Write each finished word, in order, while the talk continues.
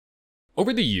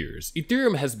Over the years,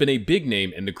 Ethereum has been a big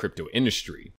name in the crypto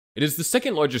industry. It is the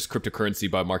second largest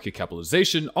cryptocurrency by market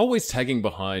capitalization, always tagging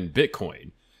behind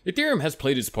Bitcoin. Ethereum has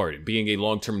played its part in being a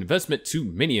long-term investment to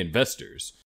many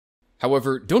investors.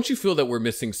 However, don't you feel that we're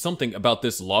missing something about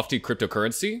this lofty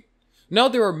cryptocurrency? Now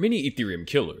there are many Ethereum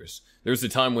killers. There was a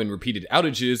time when repeated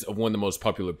outages of one of the most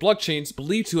popular blockchains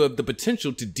believed to have the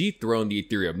potential to dethrone the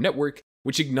Ethereum network,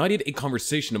 which ignited a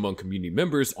conversation among community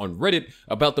members on Reddit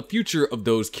about the future of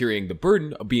those carrying the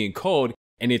burden of being called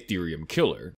an Ethereum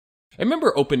killer. A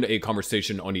member opened a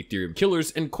conversation on Ethereum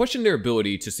killers and questioned their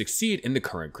ability to succeed in the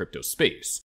current crypto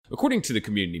space. According to the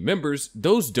community members,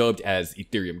 those dubbed as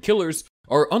Ethereum killers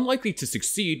are unlikely to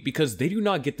succeed because they do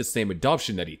not get the same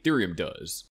adoption that Ethereum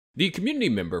does. The community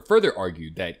member further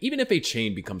argued that even if a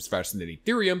chain becomes faster than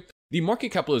Ethereum, the market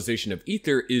capitalization of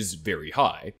Ether is very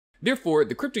high. Therefore,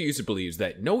 the crypto user believes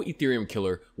that no Ethereum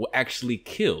killer will actually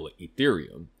kill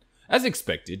Ethereum. As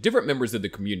expected, different members of the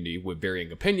community with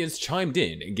varying opinions chimed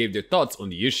in and gave their thoughts on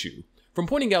the issue, from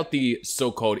pointing out the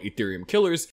so-called Ethereum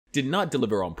killers did not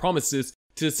deliver on promises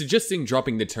to suggesting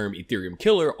dropping the term Ethereum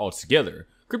killer altogether.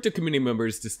 Crypto community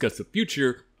members discussed the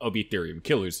future of Ethereum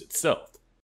killers itself.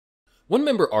 One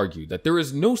member argued that there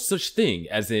is no such thing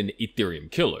as an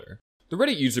Ethereum killer. The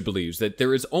Reddit user believes that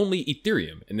there is only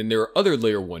Ethereum, and then there are other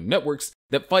Layer 1 networks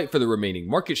that fight for the remaining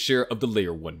market share of the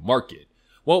Layer 1 market.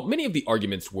 While many of the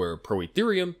arguments were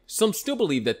pro-Ethereum, some still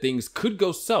believe that things could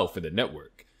go south for the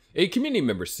network. A community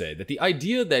member said that the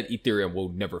idea that Ethereum will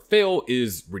never fail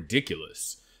is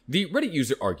ridiculous. The Reddit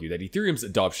user argued that Ethereum's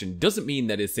adoption doesn't mean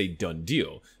that it's a done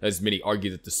deal, as many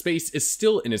argue that the space is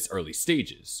still in its early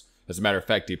stages. As a matter of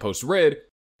fact, a post read,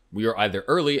 "We are either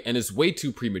early and it's way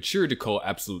too premature to call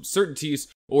absolute certainties,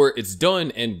 or it's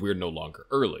done and we're no longer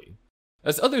early."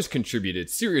 As others contributed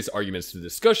serious arguments to the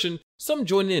discussion, some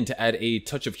joined in to add a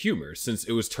touch of humor since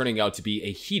it was turning out to be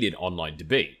a heated online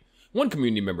debate. One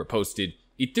community member posted,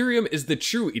 "Ethereum is the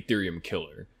true Ethereum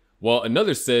killer," while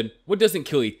another said, "What doesn't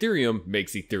kill Ethereum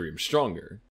makes Ethereum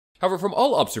stronger." However, from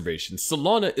all observations,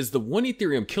 Solana is the one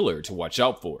Ethereum killer to watch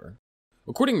out for.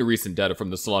 According to recent data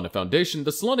from the Solana Foundation,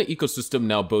 the Solana ecosystem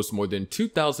now boasts more than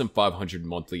 2,500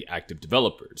 monthly active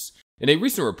developers. In a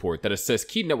recent report that assessed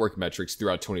key network metrics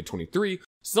throughout 2023,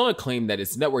 Solana claimed that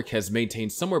its network has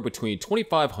maintained somewhere between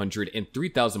 2,500 and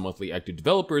 3,000 monthly active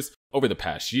developers over the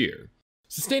past year.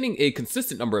 Sustaining a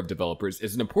consistent number of developers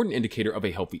is an important indicator of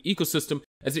a healthy ecosystem,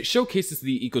 as it showcases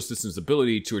the ecosystem's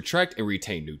ability to attract and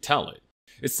retain new talent.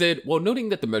 It said, while noting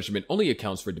that the measurement only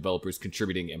accounts for developers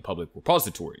contributing in public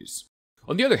repositories.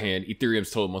 On the other hand,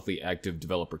 Ethereum's total monthly active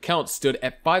developer count stood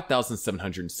at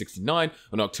 5,769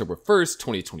 on October 1st,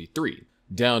 2023,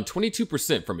 down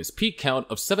 22% from its peak count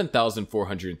of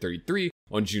 7,433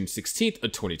 on June 16th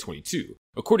of 2022,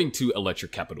 according to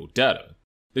Electric Capital data.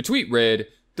 The tweet read,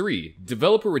 3.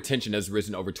 Developer retention has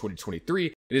risen over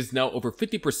 2023. It is now over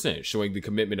 50%, showing the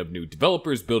commitment of new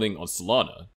developers building on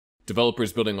Solana.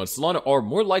 Developers building on Solana are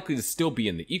more likely to still be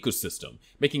in the ecosystem,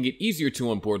 making it easier to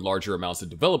onboard larger amounts of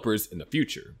developers in the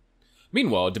future.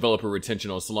 Meanwhile, developer retention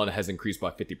on Solana has increased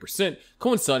by 50%,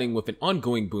 coinciding with an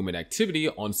ongoing boom in activity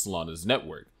on Solana's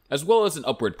network, as well as an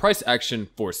upward price action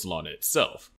for Solana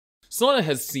itself. Solana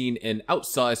has seen an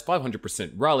outsized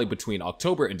 500% rally between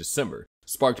October and December,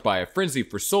 sparked by a frenzy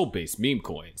for Sol-based meme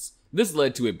coins. This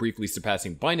led to it briefly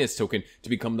surpassing Binance token to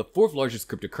become the fourth largest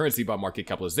cryptocurrency by market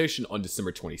capitalization on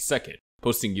December 22nd,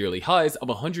 posting yearly highs of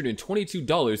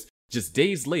 $122 just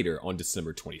days later on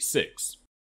December 26.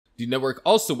 The network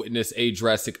also witnessed a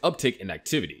drastic uptick in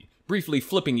activity, briefly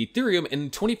flipping Ethereum in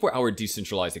 24-hour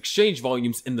decentralized exchange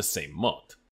volumes in the same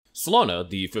month. Solana,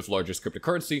 the fifth largest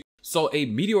cryptocurrency, saw a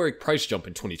meteoric price jump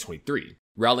in 2023,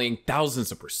 rallying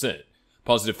thousands of percent.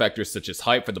 Positive factors such as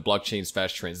hype for the blockchain's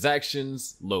fast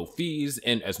transactions, low fees,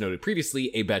 and as noted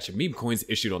previously, a batch of meme coins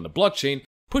issued on the blockchain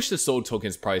pushed the SOL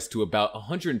token's price to about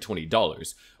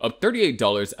 $120, up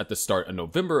 $38 at the start of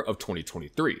November of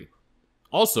 2023.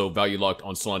 Also, value locked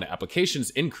on Solana applications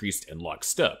increased in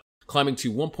lockstep, climbing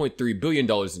to $1.3 billion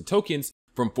in tokens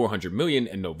from $400 million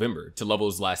in November to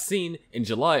levels last seen in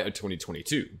July of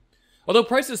 2022. Although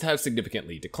prices have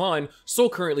significantly declined, SOL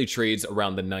currently trades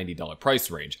around the $90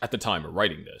 price range at the time of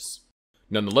writing this.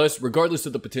 Nonetheless, regardless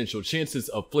of the potential chances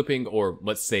of flipping or,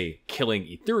 let's say, killing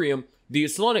Ethereum, the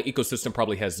Solana ecosystem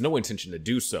probably has no intention to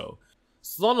do so.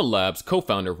 Solana Labs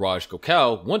co-founder Raj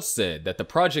Gokal once said that the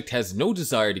project has no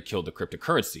desire to kill the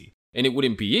cryptocurrency, and it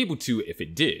wouldn't be able to if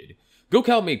it did.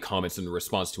 Gokal made comments in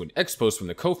response to an X post from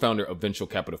the co-founder of venture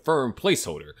capital firm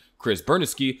Placeholder, Chris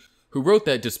Bernesky, who wrote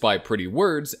that despite pretty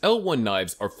words, L1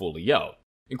 knives are fully out.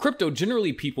 In crypto,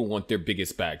 generally people want their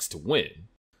biggest bags to win.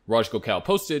 Raj Gokal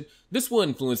posted, "This will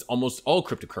influence almost all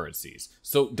cryptocurrencies,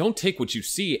 so don't take what you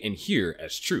see and hear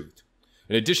as truth."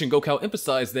 In addition, Gokal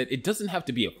emphasized that it doesn't have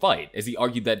to be a fight, as he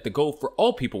argued that the goal for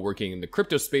all people working in the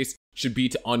crypto space should be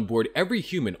to onboard every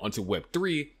human onto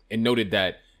Web3, and noted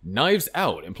that "knives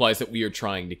out" implies that we are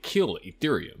trying to kill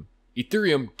Ethereum.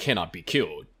 Ethereum cannot be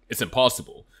killed. It's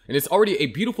impossible, and it's already a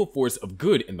beautiful force of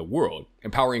good in the world,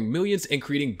 empowering millions and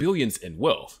creating billions in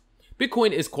wealth.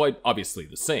 Bitcoin is quite obviously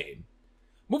the same.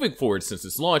 Moving forward since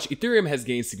its launch, Ethereum has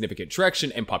gained significant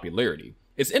traction and popularity.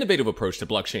 Its innovative approach to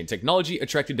blockchain technology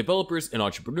attracted developers and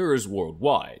entrepreneurs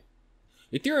worldwide.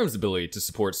 Ethereum's ability to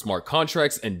support smart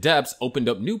contracts and dApps opened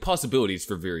up new possibilities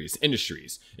for various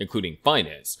industries, including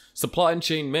finance, supply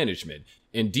chain management,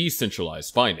 and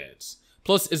decentralized finance.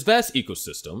 Plus, its vast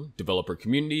ecosystem, developer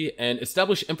community, and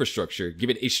established infrastructure give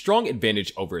it a strong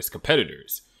advantage over its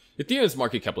competitors. Ethereum's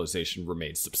market capitalization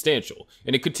remains substantial,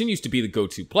 and it continues to be the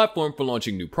go-to platform for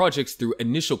launching new projects through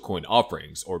initial coin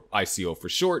offerings, or ICO for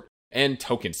short, and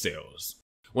token sales.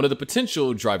 One of the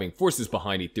potential driving forces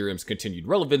behind Ethereum's continued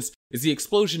relevance is the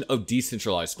explosion of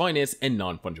decentralized finance and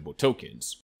non-fungible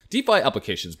tokens. DeFi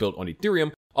applications built on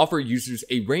Ethereum offer users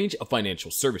a range of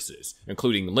financial services,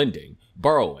 including lending,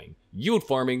 borrowing, yield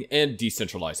farming, and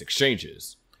decentralized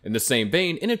exchanges. In the same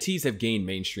vein, NFTs have gained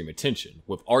mainstream attention,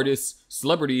 with artists,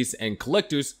 celebrities, and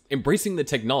collectors embracing the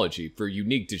technology for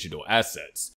unique digital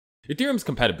assets. Ethereum's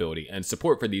compatibility and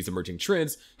support for these emerging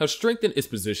trends have strengthened its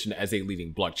position as a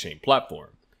leading blockchain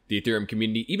platform. The Ethereum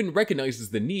community even recognizes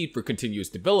the need for continuous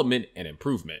development and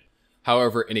improvement.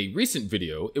 However, in a recent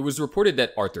video, it was reported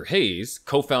that Arthur Hayes,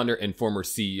 co-founder and former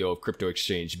CEO of crypto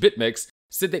exchange BitMEX,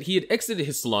 said that he had exited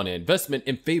his Solana investment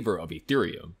in favor of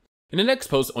Ethereum. In the next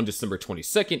post on December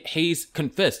 22nd, Hayes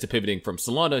confessed to pivoting from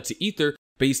Solana to Ether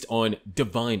based on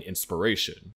divine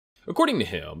inspiration. According to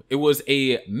him, it was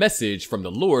a message from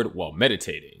the Lord while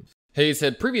meditating. Hayes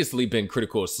had previously been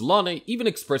critical of Solana, even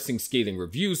expressing scathing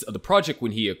reviews of the project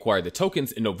when he acquired the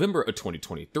tokens in November of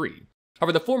 2023.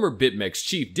 However, the former BitMEX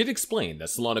chief did explain that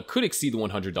Solana could exceed the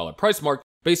 $100 price mark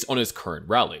based on its current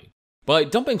rally. By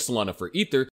dumping Solana for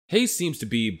Ether, Hayes seems to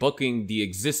be bucking the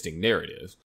existing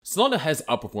narrative. Solana has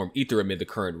outperformed Ether amid the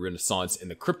current renaissance in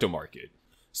the crypto market.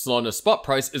 Solana's spot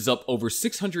price is up over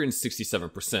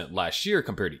 667% last year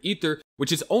compared to Ether, which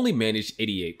has only managed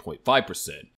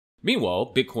 88.5%.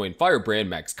 Meanwhile, Bitcoin firebrand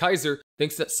Max Kaiser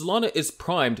thinks that Solana is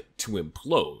primed to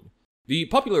implode. The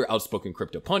popular outspoken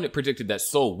crypto pundit predicted that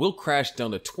Sol will crash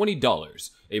down to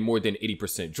 $20, a more than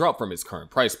 80% drop from its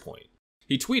current price point.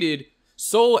 He tweeted,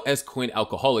 "Sol as coin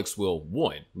alcoholics will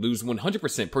 1. Lose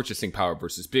 100% purchasing power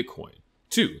versus Bitcoin.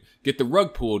 2. Get the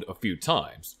rug pulled a few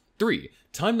times. 3.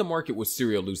 Time the market with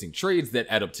serial losing trades that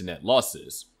add up to net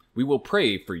losses. We will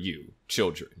pray for you,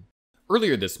 children."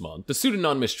 Earlier this month, the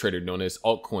pseudonymous trader known as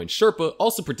Altcoin Sherpa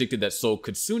also predicted that Sol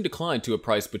could soon decline to a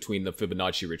price between the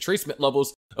Fibonacci retracement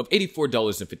levels of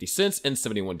 $84.50 and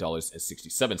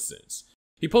 $71.67.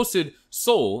 He posted,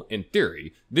 "Sol, in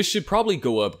theory, this should probably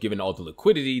go up given all the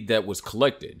liquidity that was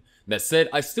collected. That said,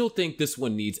 I still think this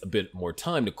one needs a bit more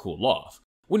time to cool off.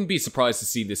 Wouldn't be surprised to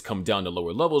see this come down to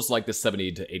lower levels like the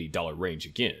 $70 to $80 range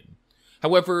again."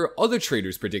 However, other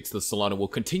traders predict that Solana will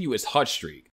continue its hot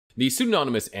streak. The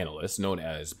pseudonymous analyst, known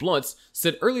as Blunts,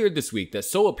 said earlier this week that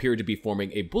Sol appeared to be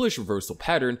forming a bullish reversal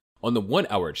pattern on the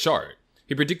 1-hour chart.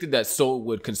 He predicted that Sol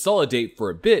would consolidate for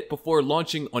a bit before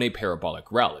launching on a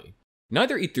parabolic rally.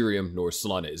 Neither Ethereum nor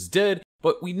Solana is dead,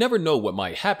 but we never know what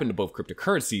might happen to both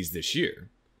cryptocurrencies this year.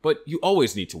 But you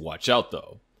always need to watch out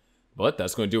though. But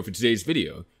that's going to do it for today's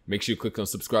video. Make sure you click on the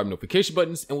subscribe notification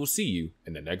buttons, and we'll see you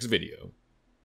in the next video.